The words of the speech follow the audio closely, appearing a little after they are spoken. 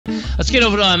Let's get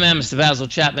over to our man, Mr. Basil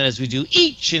Chapman, as we do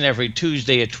each and every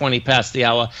Tuesday at 20 past the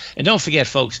hour. And don't forget,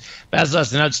 folks, Basil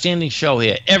has an outstanding show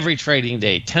here every trading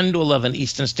day, 10 to 11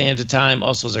 Eastern Standard Time.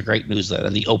 Also has a great newsletter,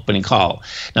 The Opening Call.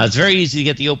 Now, it's very easy to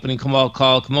get The Opening Call.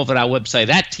 Come over to our website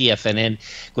at TFNN.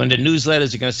 Go into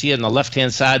newsletters. You're going to see it on the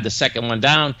left-hand side, the second one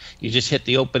down. You just hit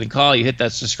The Opening Call. You hit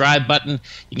that subscribe button.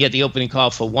 You get The Opening Call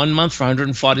for 1 month for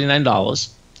 $149.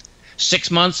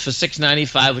 6 months for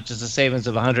 $695, which is a savings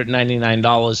of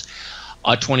 $199,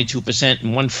 or 22%,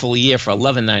 and 1 full year for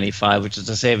 $1195, which is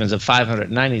a savings of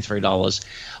 $593,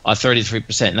 or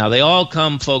 33%. Now, they all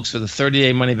come, folks, with a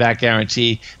 30-day money-back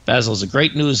guarantee. Basil's a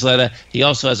great newsletter. He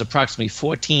also has approximately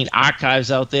 14 archives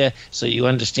out there, so you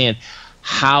understand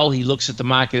how he looks at the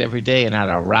market every day and how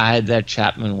to ride that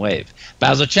Chapman wave.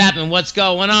 Basil Chapman, what's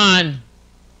going on?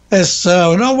 It's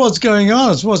not what's going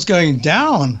on, it's what's going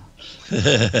down.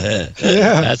 Yeah,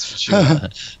 that's for sure.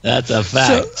 That's a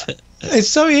fact. So, it's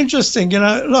so interesting.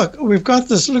 Look, we've got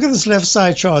this. Look at this left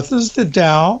side chart. This is the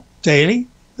Dow daily.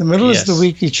 The middle is the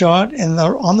weekly chart, and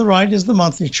on the right is the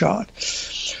monthly chart.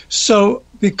 So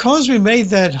because we made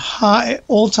that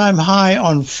all-time high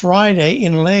on Friday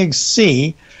in leg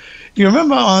C, you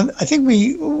remember I think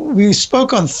we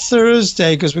spoke on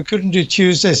Thursday because we couldn't do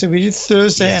Tuesday, so we did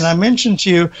Thursday, and I mentioned to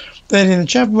you that in the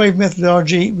Chapman wave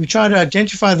methodology, we try to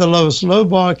identify the lowest low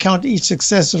bar, count each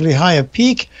successively higher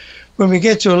peak. When we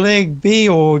get to a leg B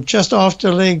or just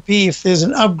after leg B, if there's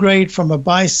an upgrade from a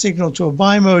buy signal to a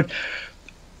buy mode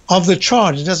of the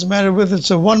chart, it doesn't matter whether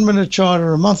it's a 1 minute chart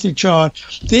or a monthly chart,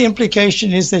 the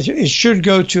implication is that it should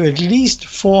go to at least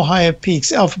 4 higher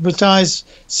peaks, alphabetized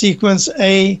sequence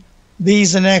A, B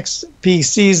is the next, peak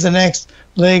C is the next,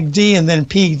 leg D, and then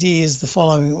peak D is the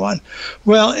following one.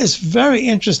 Well, it's very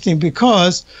interesting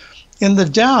because in the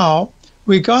Dow,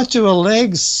 we got to a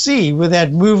leg C with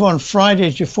that move on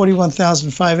Friday to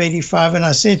 41,585. And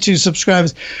I said to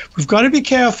subscribers, we've got to be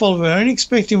careful. We're only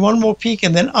expecting one more peak,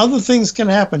 and then other things can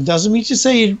happen. Doesn't mean to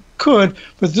say it could,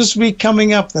 but this week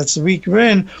coming up, that's the week we're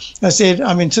in, I said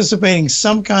I'm anticipating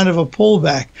some kind of a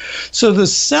pullback. So the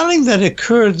selling that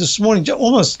occurred this morning,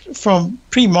 almost from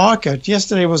pre-market,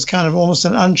 yesterday was kind of almost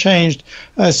an unchanged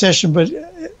session, but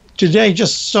today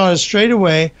just started straight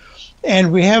away.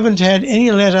 And we haven't had any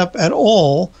let up at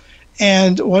all.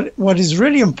 And what is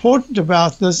really important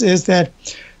about this is that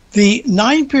the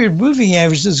 9-period moving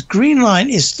average, this green line,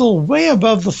 is still way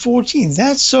above the 14.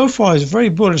 That so far is very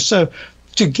bullish. So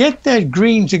to get that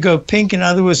green to go pink, in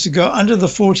other words, to go under the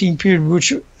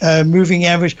 14-period moving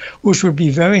average, which would be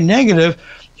very negative,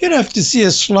 you'd have to see a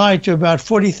slide to about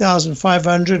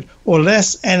 40,500 or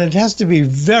less, and it has to be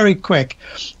very quick.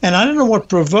 And I don't know what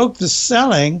provoked the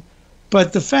selling,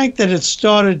 but the fact that it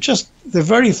started just the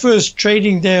very first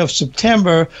trading day of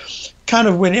September, kind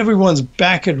of when everyone's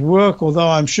back at work, although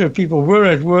I'm sure people were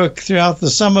at work throughout the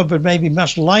summer, but maybe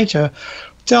much lighter,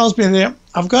 tells me that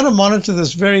I've got to monitor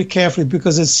this very carefully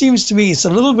because it seems to me it's a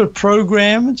little bit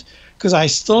programmed because I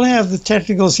still have the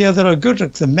technicals here that are good.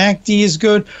 Like the MACD is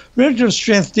good. Relative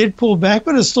strength did pull back,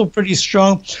 but it's still pretty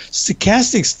strong.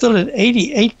 Stochastic still at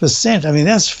 88%. I mean,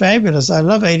 that's fabulous. I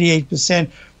love 88%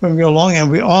 when we're long,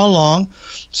 and we are long.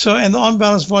 So, and the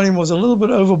on-balance volume was a little bit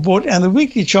overbought, and the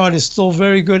weekly chart is still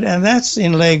very good, and that's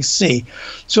in leg C.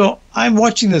 So I'm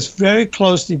watching this very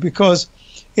closely because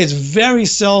it's very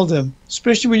seldom,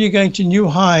 especially when you're going to new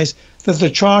highs, that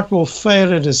the chart will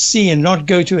fail at a C and not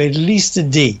go to at least a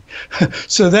D.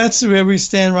 So that's where we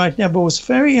stand right now. But what's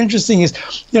very interesting is,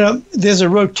 there's a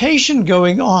rotation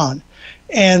going on.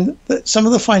 And some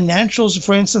of the financials,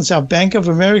 for instance, our Bank of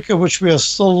America, which we are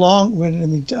still long,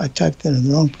 I typed that in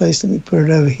the wrong place, let me put it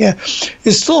over here,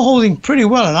 is still holding pretty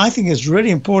well. And I think it's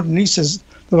really important, at least as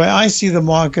the way I see the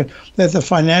market, that the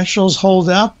financials hold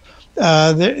up.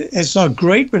 It's not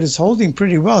great, but it's holding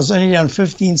pretty well. It's only down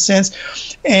 15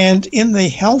 cents. And in the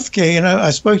healthcare,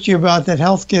 I spoke to you about that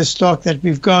healthcare stock that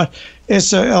we've got,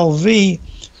 SOLV.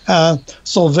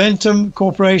 Solventum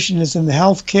Corporation is in the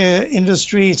healthcare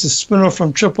industry. It's a spin-off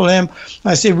from Triple M.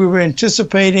 I said we were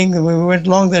anticipating when we went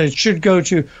long that it should go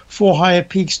to 4 higher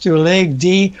peaks to a leg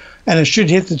D, and it should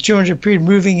hit the 200-period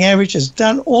moving average. It's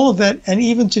done all of that, and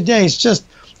even today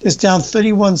it's down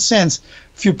 31 cents.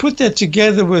 If you put that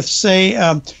together with, say,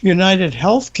 United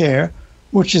Healthcare,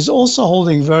 which is also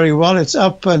holding very well, it's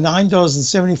up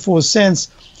 $9.74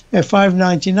 at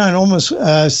 $5.99, almost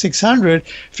 $600.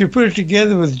 If you put it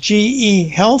together with GE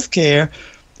Healthcare,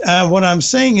 what I'm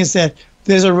saying is that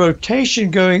there's a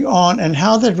rotation going on, and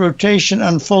how that rotation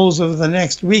unfolds over the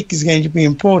next week is going to be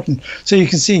important. So you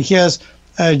can see here's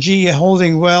GE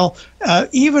holding well.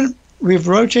 Even we've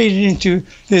rotated into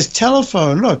this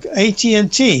telephone. Look,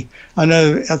 AT&T. I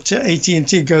know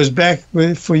AT&T goes back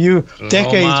for you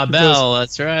decades. Omar Bell,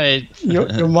 that's right.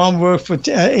 your mom worked for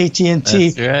AT&T.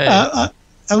 That's right.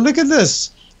 And look at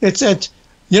this. It's at,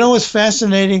 you know what's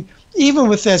fascinating? Even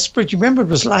with that split, you remember it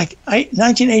was like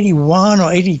 1981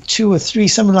 or 82 or 3,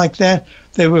 something like that.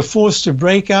 They were forced to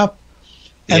break up.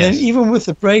 And then even with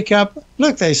the breakup,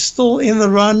 look, they're still in the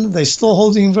run. They're still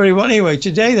holding very well. Anyway,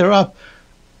 today they're up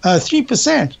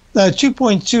 3%,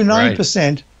 2.29%.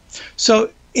 Right. So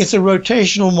it's a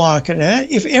rotational market. And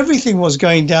if everything was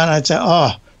going down, I'd say,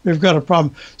 we've got a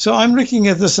problem. So I'm looking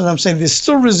at this and I'm saying there's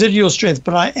still residual strength,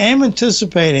 but I am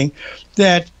anticipating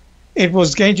that it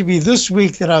was going to be this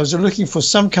week that I was looking for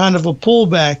some kind of a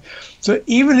pullback. So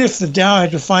even if the Dow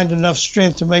had to find enough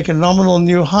strength to make a nominal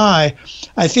new high,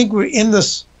 I think we're in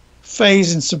this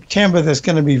phase in September that's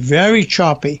going to be very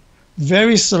choppy,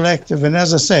 very selective. And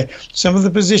as I say, some of the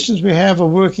positions we have are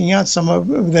working out. Some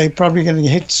of they're probably going to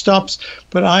hit stops.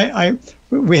 But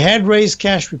we had raised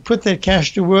cash. We put that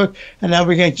cash to work, and now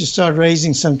we're going to start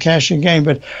raising some cash again.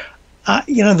 But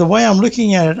the way I'm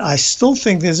looking at it, I still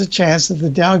think there's a chance that the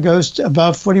Dow goes to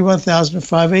above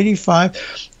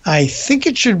 41,585. I think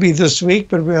it should be this week,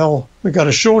 but we've got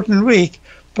a shortened week.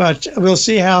 But we'll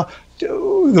see how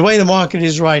the way the market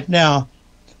is right now.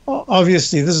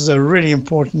 Obviously, this is a really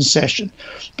important session.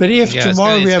 But if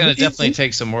tomorrow it's going to definitely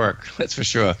take some work, that's for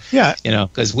sure. Yeah,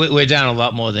 because we're down a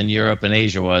lot more than Europe and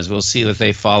Asia was. We'll see if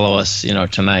they follow us,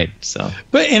 tonight. So,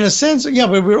 but in a sense,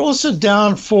 but we're also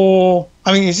down for.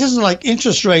 I mean, it isn't like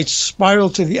interest rates spiral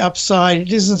to the upside.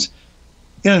 It isn't.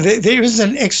 There is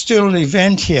an external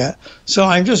event here. So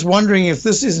I'm just wondering if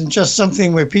this isn't just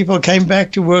something where people came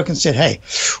back to work and said, "Hey,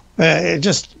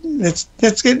 let's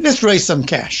raise some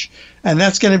cash." And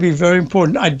that's going to be very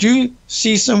important. I do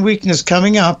see some weakness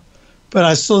coming up, but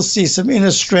I still see some inner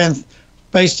strength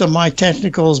based on my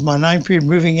technicals, my 9-period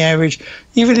moving average,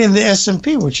 even in the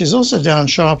S&P, which is also down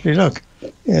sharply. Look,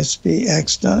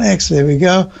 SPX down X, there we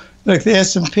go. Look, the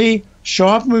S&P,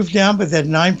 sharp move down, but that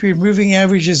 9-period moving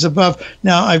average is above.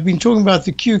 Now, I've been talking about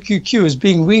the QQQ as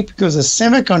being weak because the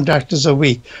semiconductors are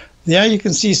weak. There you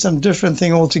can see some different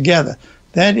thing altogether.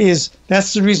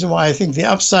 That's the reason why I think the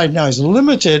upside now is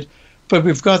limited. But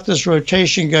we've got this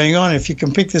rotation going on. If you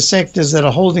can pick the sectors that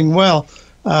are holding well,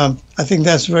 I think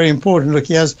that's very important. Look,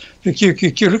 here's the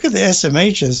QQQ. Look at the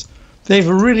SMHs. They've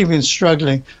really been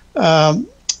struggling.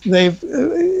 They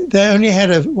only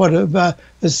had about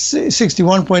a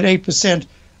 61.8%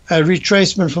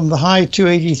 retracement from the high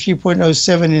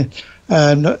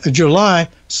 283.07 in July,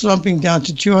 slumping down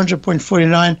to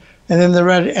 200.49, and then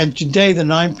and today the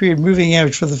 9-period moving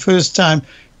average for the first time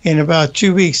in about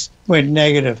 2 weeks went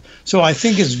negative. So I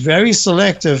think it's very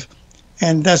selective,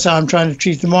 and that's how I'm trying to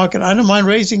treat the market. I don't mind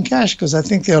raising cash because I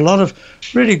think there are a lot of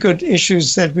really good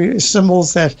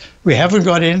symbols that we haven't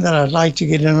got in that I'd like to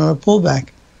get in on a pullback.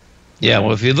 Yeah,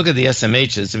 well, if you look at the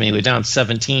SMHs, we're down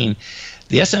 17.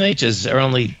 The SMHs are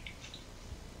only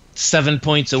 7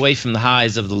 points away from the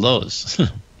highs of the lows.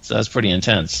 So that's pretty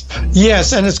intense.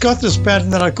 Yes, and it's got this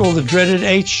pattern that I call the dreaded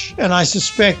H, and I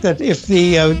suspect that if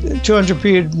the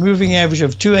 200-period moving average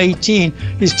of 218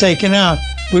 is taken out,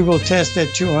 we will test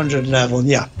that 200 level,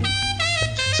 yeah.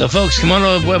 So, folks, come on to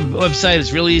our website.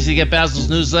 It's really easy to get Basil's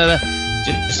newsletter.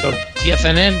 Just go to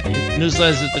TFNN.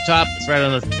 Newsletter's at the top. It's right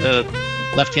on the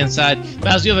left-hand side.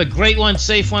 Basil, you have a great one,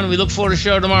 safe one. We look forward to the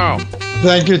show tomorrow.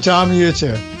 Thank you, Tom. You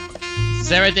too.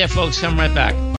 Stay right there, folks. Come right back.